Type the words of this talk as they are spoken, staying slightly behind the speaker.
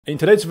In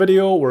today's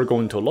video, we're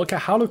going to look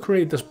at how to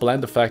create this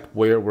blend effect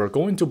where we're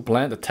going to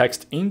blend the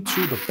text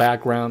into the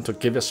background to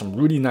give it some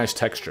really nice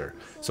texture.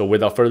 So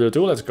without further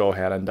ado, let's go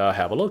ahead and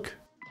have a look.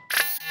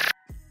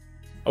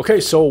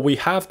 Okay, so we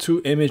have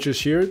two images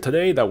here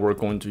today that we're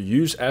going to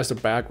use as the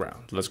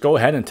background. Let's go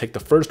ahead and take the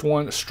first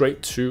one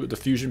straight to the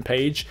Fusion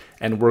page,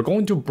 and we're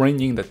going to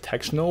bring in the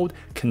text node,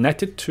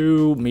 connect it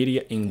to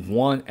media in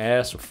 1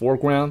 as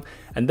foreground,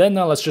 and then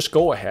now let's just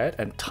go ahead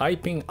and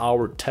type in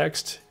our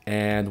text.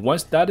 And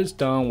once that is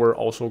done, we're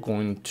also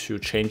going to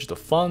change the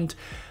font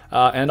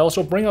and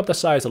also bring up the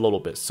size a little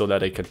bit so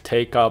that it can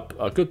take up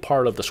a good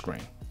part of the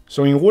screen.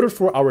 So in order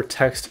for our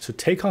text to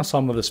take on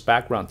some of this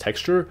background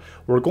texture,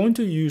 we're going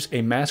to use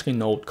a masking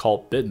node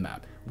called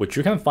bitmap, which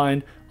you can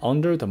find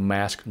under the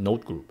mask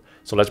node group.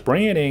 So let's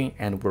bring it in,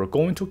 and we're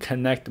going to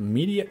connect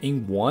media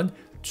in 1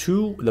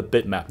 to the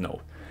bitmap node.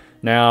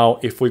 Now,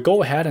 if we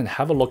go ahead and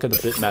have a look at the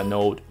bitmap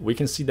node, we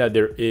can see that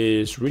there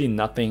is really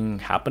nothing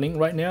happening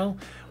right now.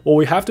 What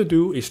we have to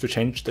do is to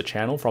change the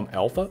channel from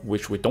alpha,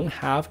 which we don't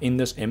have in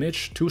this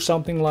image, to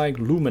something like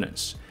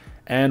luminance.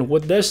 And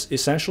what this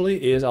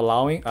essentially is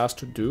allowing us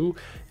to do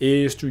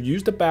is to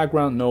use the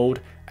background node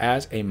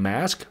as a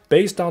mask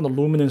based on the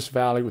luminance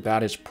value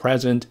that is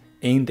present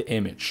in the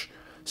image.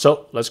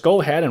 So let's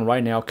go ahead and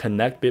right now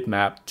connect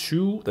bitmap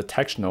to the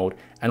text node,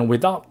 and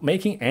without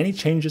making any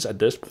changes at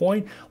this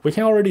point, we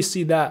can already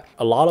see that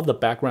a lot of the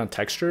background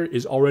texture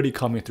is already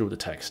coming through the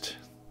text.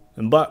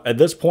 But at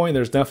this point,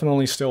 there's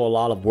definitely still a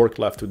lot of work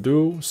left to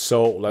do.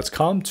 So let's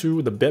come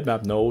to the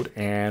bitmap node,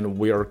 and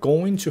we are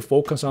going to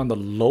focus on the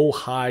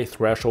low-high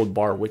threshold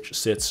bar, which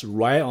sits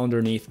right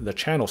underneath the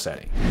channel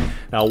setting.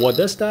 Now, what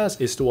this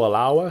does is to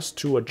allow us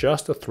to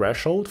adjust the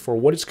threshold for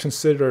what is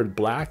considered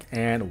black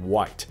and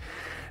white.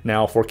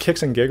 Now, for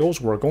kicks and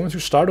giggles, we're going to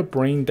start to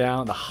bring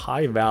down the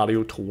high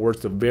value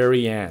towards the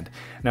very end.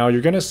 Now, you're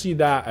going to see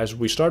that as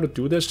we start to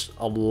do this,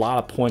 a lot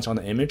of points on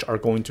the image are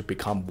going to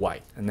become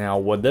white. Now,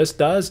 what this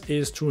does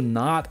is to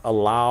not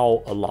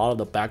allow a lot of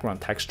the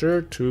background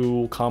texture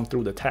to come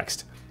through the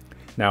text.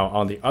 Now,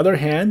 on the other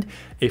hand,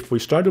 if we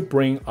start to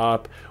bring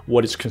up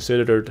what is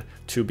considered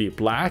to be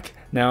black,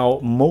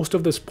 now most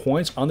of these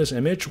points on this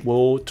image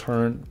will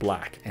turn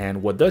black.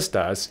 And what this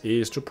does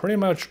is to pretty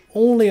much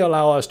only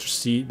allow us to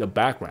see the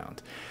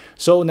background.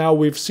 So now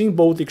we've seen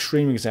both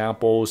extreme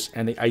examples,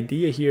 and the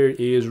idea here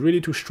is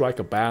really to strike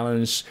a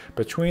balance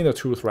between the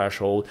two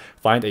thresholds,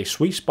 find a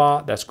sweet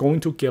spot that's going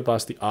to give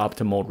us the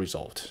optimal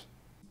result.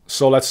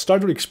 So let's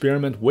start to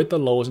experiment with the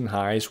lows and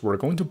highs. We're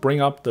going to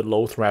bring up the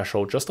low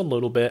threshold just a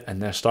little bit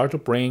and then start to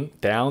bring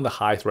down the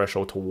high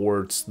threshold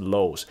towards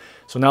lows.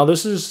 So now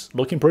this is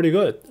looking pretty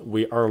good.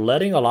 We are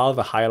letting a lot of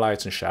the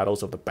highlights and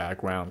shadows of the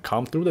background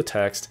come through the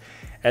text,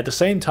 at the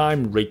same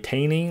time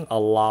retaining a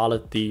lot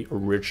of the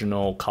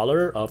original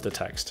color of the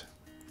text.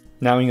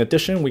 Now, in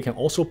addition, we can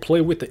also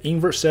play with the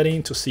invert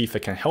setting to see if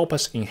it can help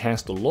us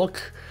enhance the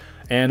look.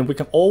 And we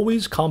can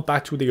always come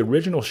back to the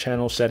original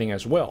channel setting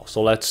as well.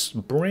 So let's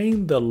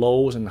bring the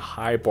lows and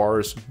high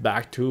bars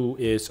back to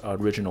its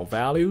original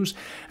values.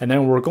 And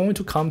then we're going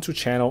to come to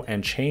channel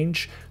and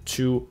change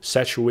to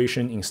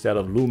saturation instead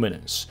of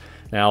luminance.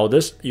 Now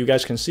this, you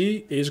guys can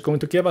see, is going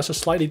to give us a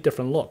slightly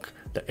different look.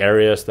 The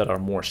areas that are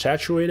more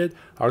saturated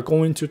are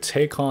going to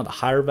take on the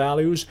higher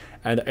values,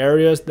 and the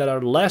areas that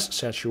are less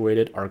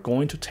saturated are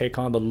going to take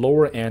on the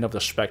lower end of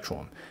the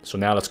spectrum. So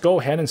now let's go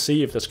ahead and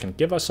see if this can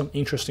give us some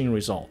interesting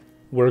result.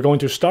 We're going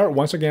to start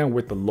once again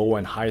with the low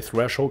and high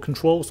threshold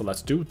control, so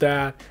let's do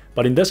that.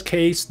 But in this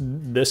case,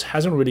 this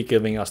hasn't really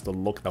given us the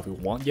look that we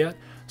want yet.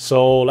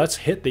 So let's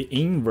hit the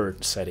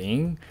invert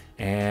setting,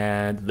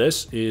 and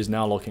this is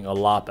now looking a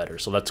lot better.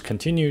 So let's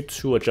continue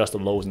to adjust the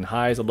lows and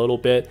highs a little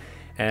bit.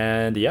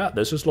 And yeah,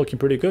 this is looking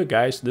pretty good,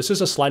 guys. This is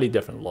a slightly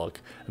different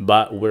look,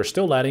 but we're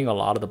still letting a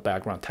lot of the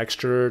background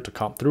texture to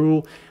come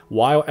through,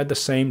 while at the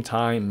same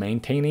time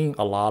maintaining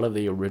a lot of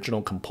the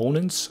original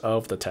components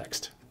of the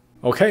text.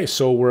 Okay,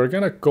 so we're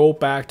gonna go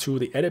back to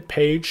the edit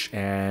page,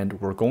 and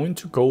we're going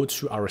to go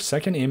to our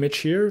second image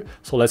here.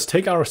 So let's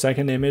take our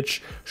second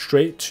image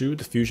straight to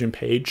the Fusion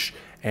page,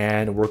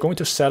 and we're going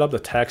to set up the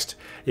text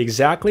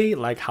exactly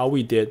like how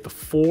we did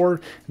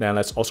before. Then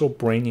let's also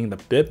bring in the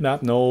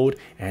bitmap node,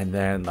 and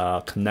then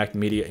connect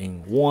media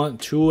in 1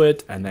 to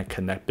it, and then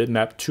connect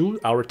bitmap to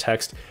our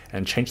text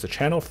and change the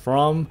channel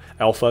from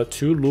alpha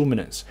to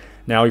luminance.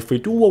 Now, if we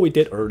do what we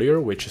did earlier,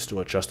 which is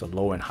to adjust the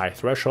low and high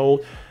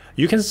threshold,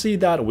 you can see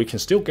that we can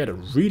still get a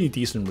really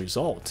decent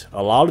result.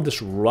 A lot of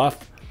this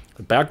rough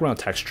background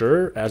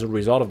texture as a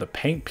result of the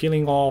paint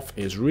peeling off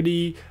is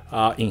really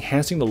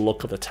enhancing the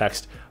look of the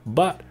text.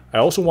 But I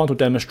also want to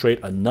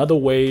demonstrate another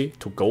way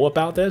to go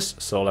about this.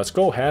 So let's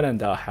go ahead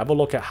and have a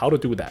look at how to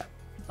do that.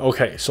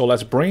 Okay, so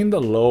let's bring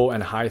the low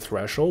and high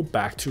threshold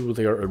back to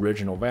their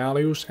original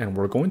values, and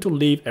we're going to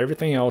leave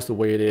everything else the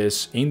way it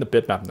is in the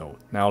bitmap node.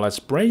 Now let's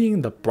bring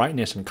in the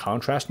brightness and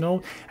contrast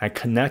node and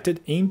connect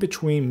it in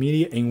between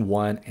media in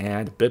 1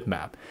 and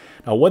bitmap.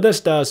 Now what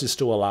this does is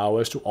to allow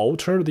us to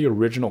alter the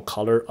original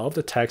color of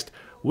the text,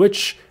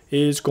 which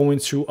is going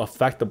to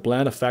affect the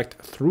blend effect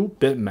through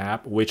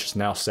bitmap, which is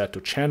now set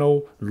to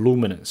channel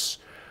luminance.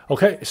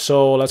 Okay,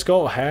 so let's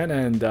go ahead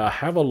and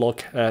have a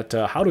look at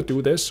how to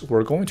do this.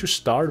 We're going to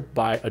start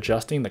by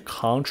adjusting the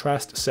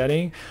contrast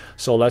setting.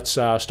 So let's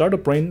start to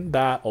bring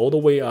that all the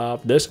way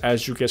up. This,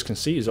 as you guys can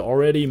see, is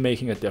already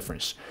making a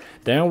difference.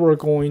 Then we're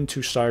going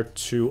to start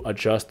to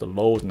adjust the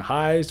lows and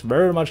highs,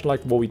 very much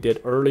like what we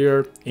did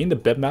earlier in the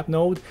bitmap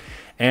node.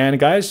 And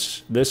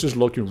guys, this is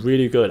looking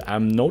really good.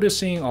 I'm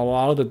noticing a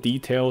lot of the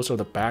details of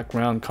the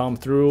background come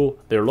through.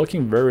 They're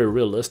looking very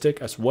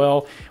realistic as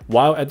well,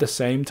 while at the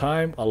same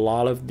time, a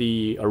lot of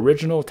the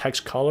original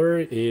text color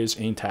is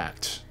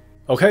intact.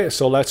 Okay,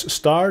 so let's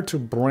start to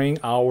bring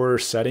our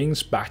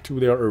settings back to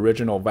their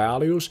original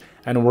values,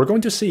 and we're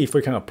going to see if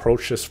we can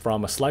approach this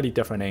from a slightly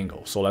different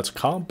angle. So let's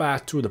come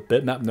back to the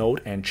bitmap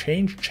node and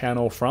change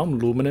channel from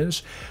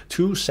luminance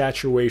to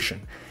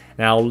saturation.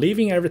 Now,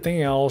 leaving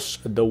everything else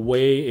the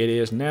way it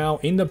is now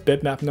in the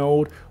bitmap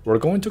node, we're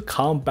going to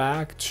come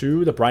back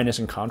to the brightness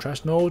and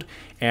contrast node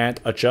and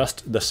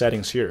adjust the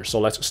settings here. So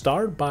let's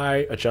start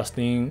by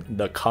adjusting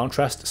the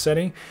contrast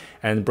setting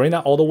and bring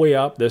that all the way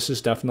up. This is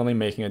definitely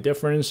making a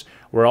difference.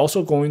 We're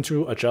also going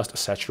to adjust the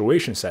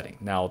saturation setting.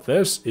 Now,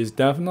 this is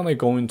definitely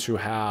going to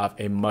have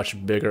a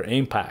much bigger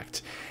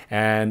impact.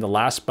 And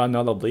last but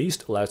not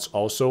least, let's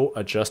also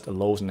adjust the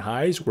lows and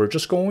highs. We're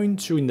just going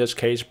to, in this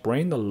case,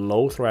 bring the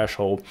low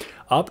threshold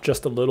up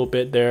just a little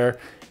bit there.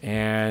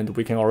 And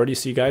we can already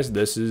see, guys,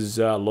 this is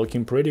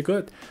looking pretty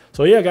good.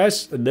 So yeah,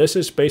 guys, this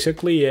is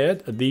basically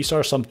it. These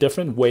are some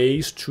different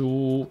ways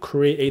to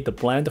create the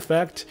blend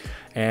effect.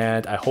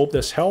 And I hope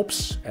this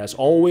helps. As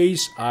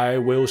always, I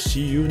will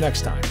see you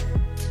next time.